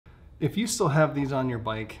If you still have these on your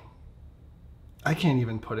bike, I can't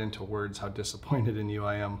even put into words how disappointed in you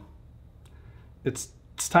I am. It's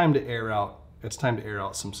time to air out. It's time to air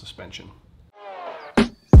out some suspension.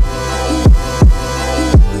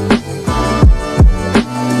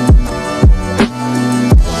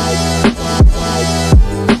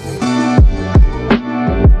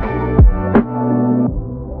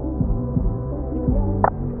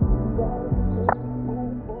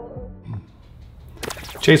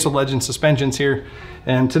 Chase with Legend Suspensions here,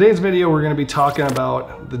 and today's video we're going to be talking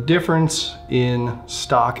about the difference in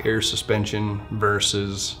stock air suspension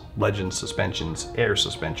versus Legend Suspension's air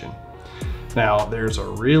suspension. Now, there's a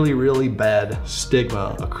really bad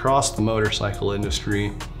stigma across the motorcycle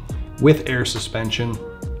industry with air suspension,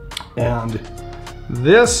 and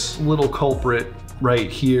this little culprit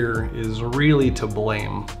right here is really to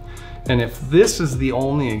blame. And if this is the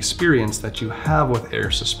only experience that you have with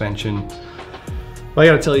air suspension, I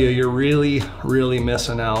gotta tell you, you're really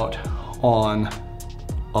missing out on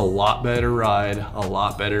a lot better ride, a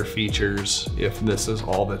lot better features if this is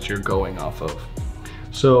all that you're going off of.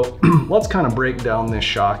 So let's kind of break down this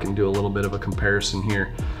shock and do a little bit of a comparison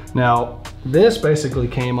here. Now, this basically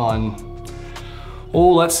came on,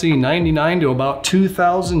 let's see, 99 to about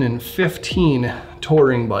 2015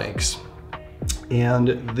 touring bikes. And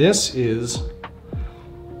this is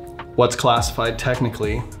what's classified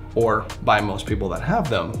technically, or by most people that have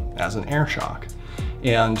them, as an air shock.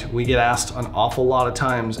 And we get asked an awful lot of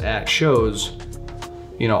times at shows,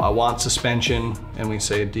 you know, I want suspension, and we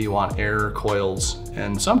say, do you want air or coils?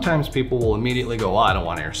 And sometimes people will immediately go, I don't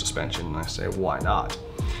want air suspension. And I say, why not?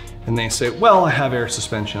 And they say, well, I have air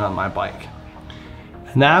suspension on my bike.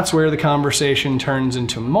 And that's where the conversation turns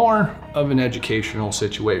into more of an educational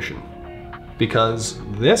situation, because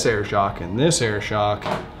this air shock and this air shock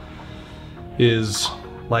is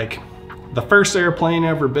like the first airplane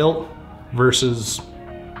ever built versus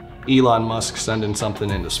Elon Musk sending something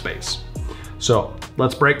into space. So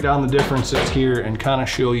let's break down the differences here and kind of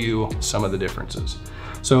show you some of the differences.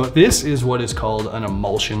 So this is what is called an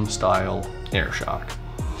emulsion style air shock.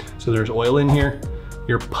 So there's oil in here,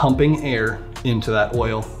 you're pumping air into that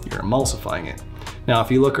oil, you're emulsifying it. Now, if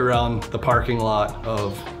you look around the parking lot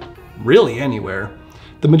of really anywhere,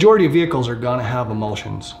 the majority of vehicles are gonna have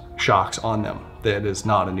emulsions shocks on them. That is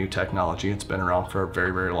not a new technology. It's been around for a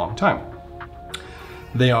very long time.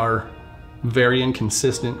 They are very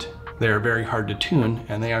inconsistent, they are very hard to tune,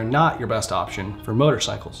 and they are not your best option for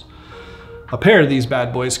motorcycles. A pair of these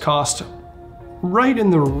bad boys cost right in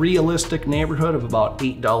the realistic neighborhood of about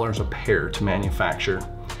 $8 a pair to manufacture.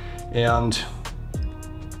 And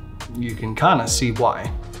you can kind of see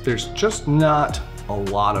why. There's just not a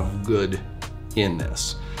lot of good in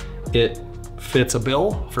this. It fits a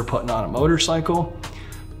bill for putting on a motorcycle,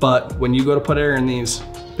 but when you go to put air in these,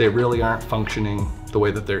 they really aren't functioning the way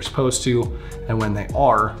that they're supposed to. And when they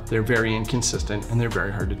are, they're very inconsistent and they're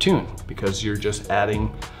very hard to tune because you're just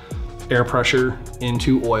adding air pressure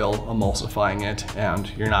into oil, emulsifying it, and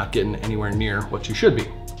you're not getting anywhere near what you should be.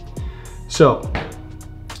 So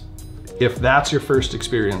if that's your first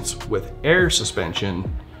experience with air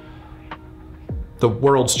suspension, the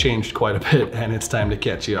world's changed quite a bit and it's time to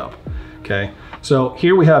catch you up. Okay, so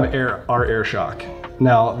here we have our air shock.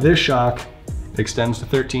 Now this shock extends to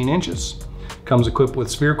 13 inches, comes equipped with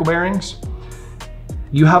spherical bearings.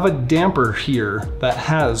 You have a damper here that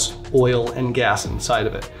has oil and gas inside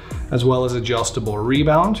of it, as well as adjustable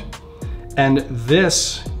rebound. And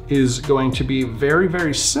this is going to be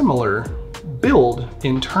very similar build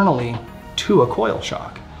internally to a coil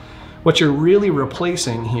shock. What you're really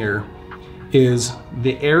replacing here is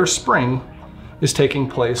the air spring is taking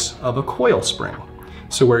place of a coil spring.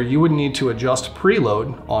 So where you would need to adjust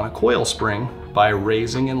preload on a coil spring by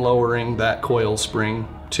raising and lowering that coil spring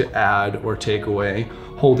to add or take away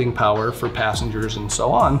holding power for passengers and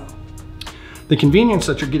so on, the convenience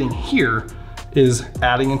that you're getting here is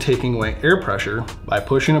adding and taking away air pressure by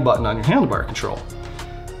pushing a button on your handlebar control.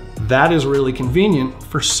 That is really convenient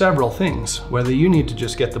for several things, whether you need to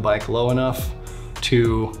just get the bike low enough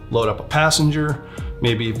to load up a passenger.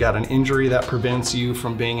 Maybe you've got an injury that prevents you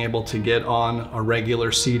from being able to get on a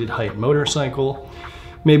regular seated height motorcycle.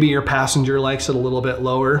 Maybe your passenger likes it a little bit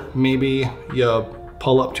lower. Maybe you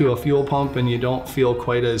pull up to a fuel pump and you don't feel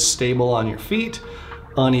quite as stable on your feet.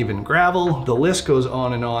 Uneven gravel, the list goes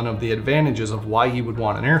on and on of the advantages of why you would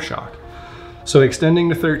want an air shock. So extending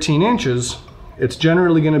to 13 inches, it's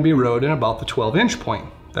generally gonna be rode in about the 12-inch point.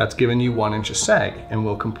 That's giving you 1 inch of sag, and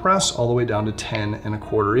will compress all the way down to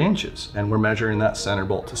 10¼ inches. And we're measuring that center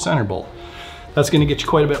bolt to center bolt. That's gonna get you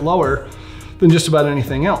quite a bit lower than just about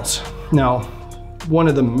anything else. Now, one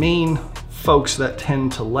of the main folks that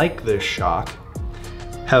tend to like this shock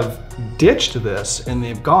have ditched this and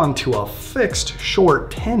they've gone to a fixed short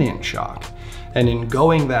 10-inch shock. And in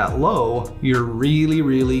going that low, you're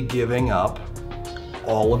really giving up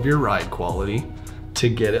all of your ride quality to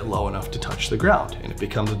get it low enough to touch the ground. And it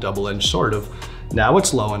becomes a double-edged sword of, now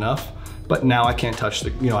it's low enough, but now I can't touch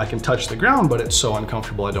the, I can touch the ground, but it's so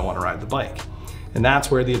uncomfortable I don't want to ride the bike. And that's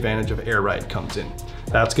where the advantage of air ride comes in.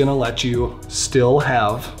 That's gonna let you still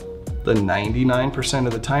have the 99%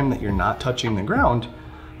 of the time that you're not touching the ground,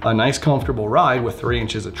 a nice comfortable ride with 3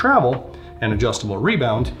 inches of travel and adjustable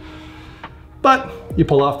rebound. But you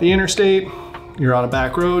pull off the interstate, you're on a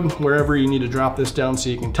back road, wherever you need to drop this down so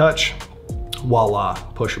you can touch, voila,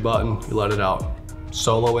 push a button, you let it out.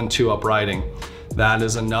 Solo and 2-up riding. That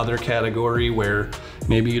is another category where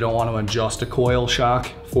maybe you don't want to adjust a coil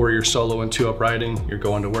shock for your solo and 2-up riding. You're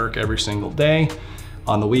going to work every single day.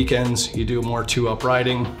 On the weekends, you do more 2-up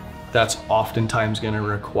riding. That's oftentimes going to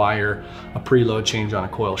require a preload change on a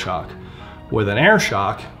coil shock. With an air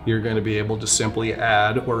shock, you're going to be able to simply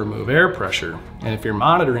add or remove air pressure. And if you're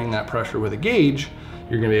monitoring that pressure with a gauge,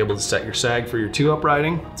 you're going to be able to set your sag for your 2-up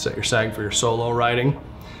riding, set your sag for your solo riding,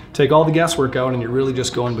 take all the guesswork out, and you're really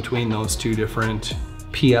just going between those two different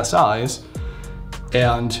PSIs,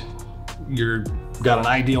 and you're got an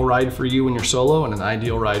ideal ride for you when you're solo and an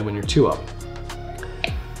ideal ride when you're 2-up.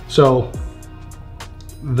 So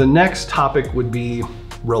the next topic would be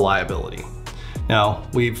reliability. Now,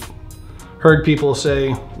 we've heard people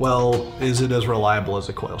say, well, is it as reliable as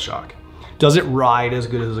a coil shock? Does it ride as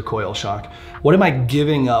good as a coil shock? What am I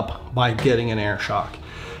giving up by getting an air shock?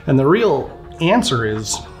 And the real answer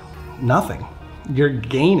is nothing. You're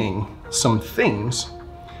gaining some things.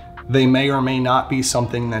 They may or may not be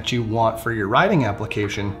something that you want for your riding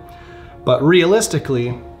application, but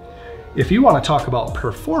realistically, if you want to talk about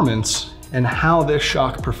performance and how this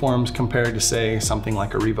shock performs compared to, say, something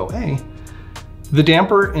like a Revo A, the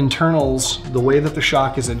damper internals, the way that the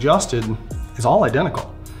shock is adjusted, is all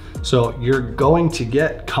identical. So you're going to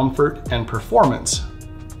get comfort and performance.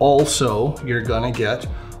 Also, you're gonna get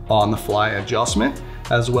on-the-fly adjustment,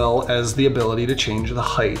 as well as the ability to change the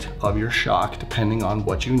height of your shock depending on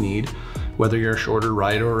what you need, whether you're a shorter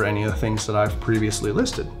rider or any of the things that I've previously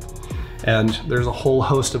listed. And there's a whole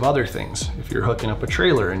host of other things. If you're hooking up a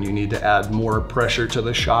trailer and you need to add more pressure to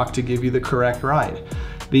the shock to give you the correct ride,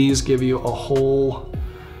 these give you a whole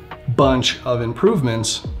bunch of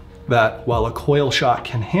improvements that, while a coil shock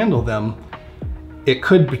can handle them, it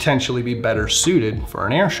could potentially be better suited for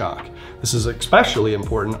an air shock. This is especially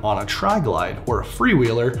important on a tri-glide or a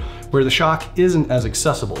freewheeler where the shock isn't as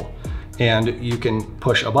accessible. And you can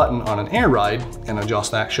push a button on an air ride and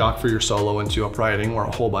adjust that shock for your solo and 2-up riding, or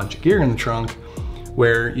a whole bunch of gear in the trunk,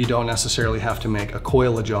 where you don't necessarily have to make a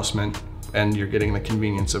coil adjustment and you're getting the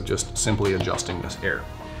convenience of just simply adjusting this air.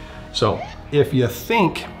 So if you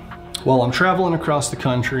think, well, I'm traveling across the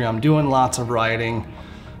country, I'm doing lots of riding,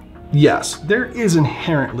 yes, there is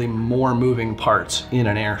inherently more moving parts in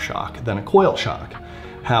an air shock than a coil shock.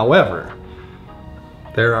 However,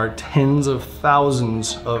 there are tens of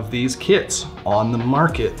thousands of these kits on the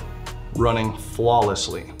market running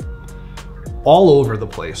flawlessly, all over the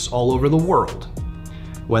place, all over the world.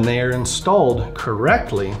 When they are installed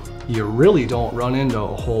correctly, you really don't run into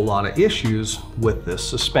a whole lot of issues with this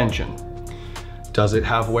suspension. Does it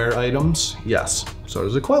have wear items? Yes, so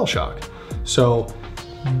does a coil shock. So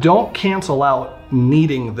don't cancel out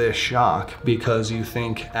needing this shock because you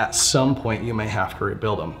think at some point you may have to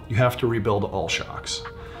rebuild them. You have to rebuild all shocks.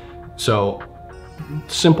 So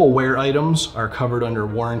simple wear items are covered under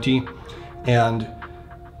warranty. And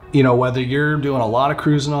whether you're doing a lot of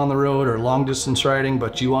cruising on the road or long distance riding,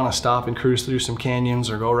 but you want to stop and cruise through some canyons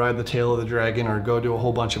or go ride the tail of the dragon or go do a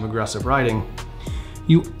whole bunch of aggressive riding,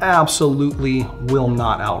 you absolutely will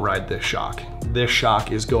not outride this shock. This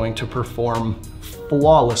shock is going to perform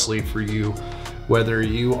flawlessly for you, whether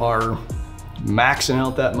you are maxing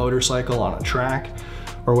out that motorcycle on a track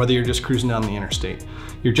or whether you're just cruising down the interstate.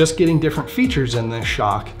 You're just getting different features in this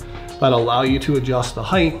shock that allow you to adjust the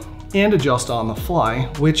height and adjust on the fly,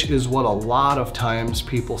 which is what a lot of times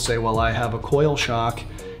people say, well, I have a coil shock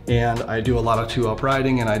and I do a lot of 2-up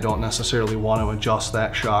riding and I don't necessarily want to adjust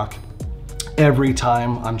that shock every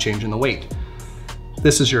time I'm changing the weight.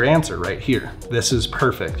 This is your answer right here. This is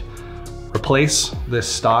perfect. Replace this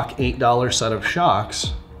stock $8 set of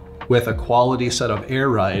shocks with a quality set of air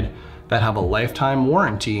ride that have a lifetime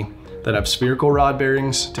warranty, that have spherical rod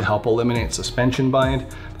bearings to help eliminate suspension bind,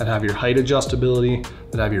 that have your height adjustability,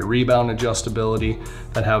 that have your rebound adjustability,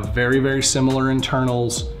 that have very, very similar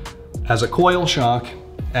internals as a coil shock,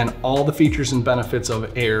 and all the features and benefits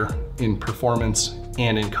of air in performance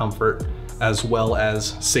and in comfort as well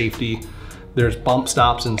as safety. There's bump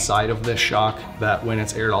stops inside of this shock that when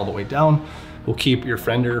it's aired all the way down, will keep your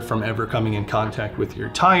fender from ever coming in contact with your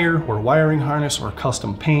tire or wiring harness or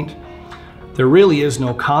custom paint. There really is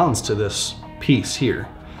no cons to this piece here.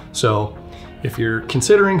 So if you're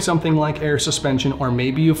considering something like air suspension, or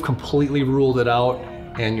maybe you've completely ruled it out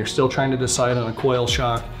and you're still trying to decide on a coil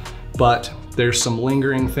shock, but there's some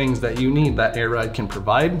lingering things that you need that Air Ride can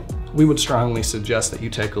provide, we would strongly suggest that you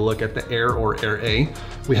take a look at the Air or Air A.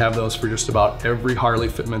 We have those for just about every Harley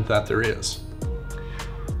fitment that there is.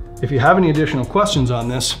 If you have any additional questions on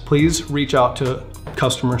this, please reach out to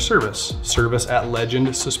customer service at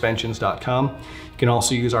legendsuspensions.com. You can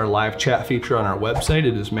also use our live chat feature on our website.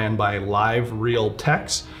 It is manned by live real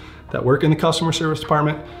techs that work in the customer service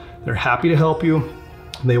department. They're happy to help you.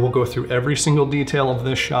 They will go through every single detail of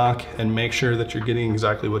this shock and make sure that you're getting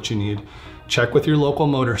exactly what you need. Check with your local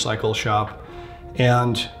motorcycle shop.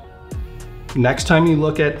 And next time you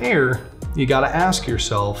look at air, you gotta ask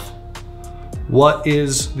yourself, what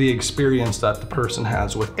is the experience that the person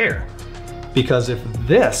has with air? Because if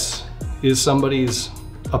this is somebody's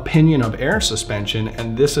opinion of air suspension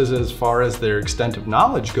and this is as far as their extent of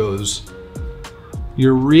knowledge goes,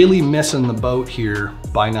 you're really missing the boat here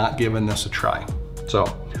by not giving this a try. So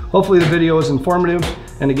hopefully the video is informative.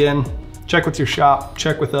 And again, check with your shop,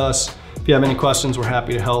 check with us. If you have any questions, we're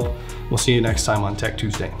happy to help. We'll see you next time on Tech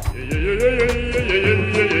Tuesday.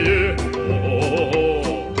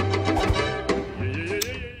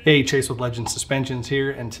 Hey, Chase with Legend Suspensions here,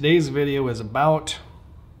 and today's video is about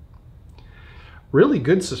really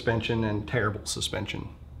good suspension and terrible suspension.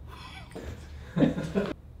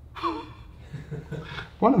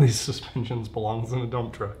 One of these suspensions belongs in a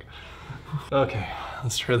dump truck. Okay,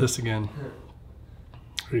 let's try this again.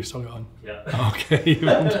 Are you still going? Yeah. Okay, you've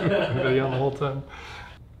been doing the video the whole time.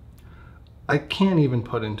 I can't even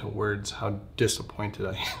put into words how disappointed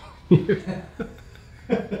I am.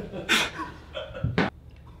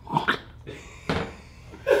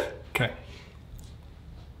 Okay.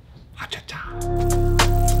 Ha-cha-cha.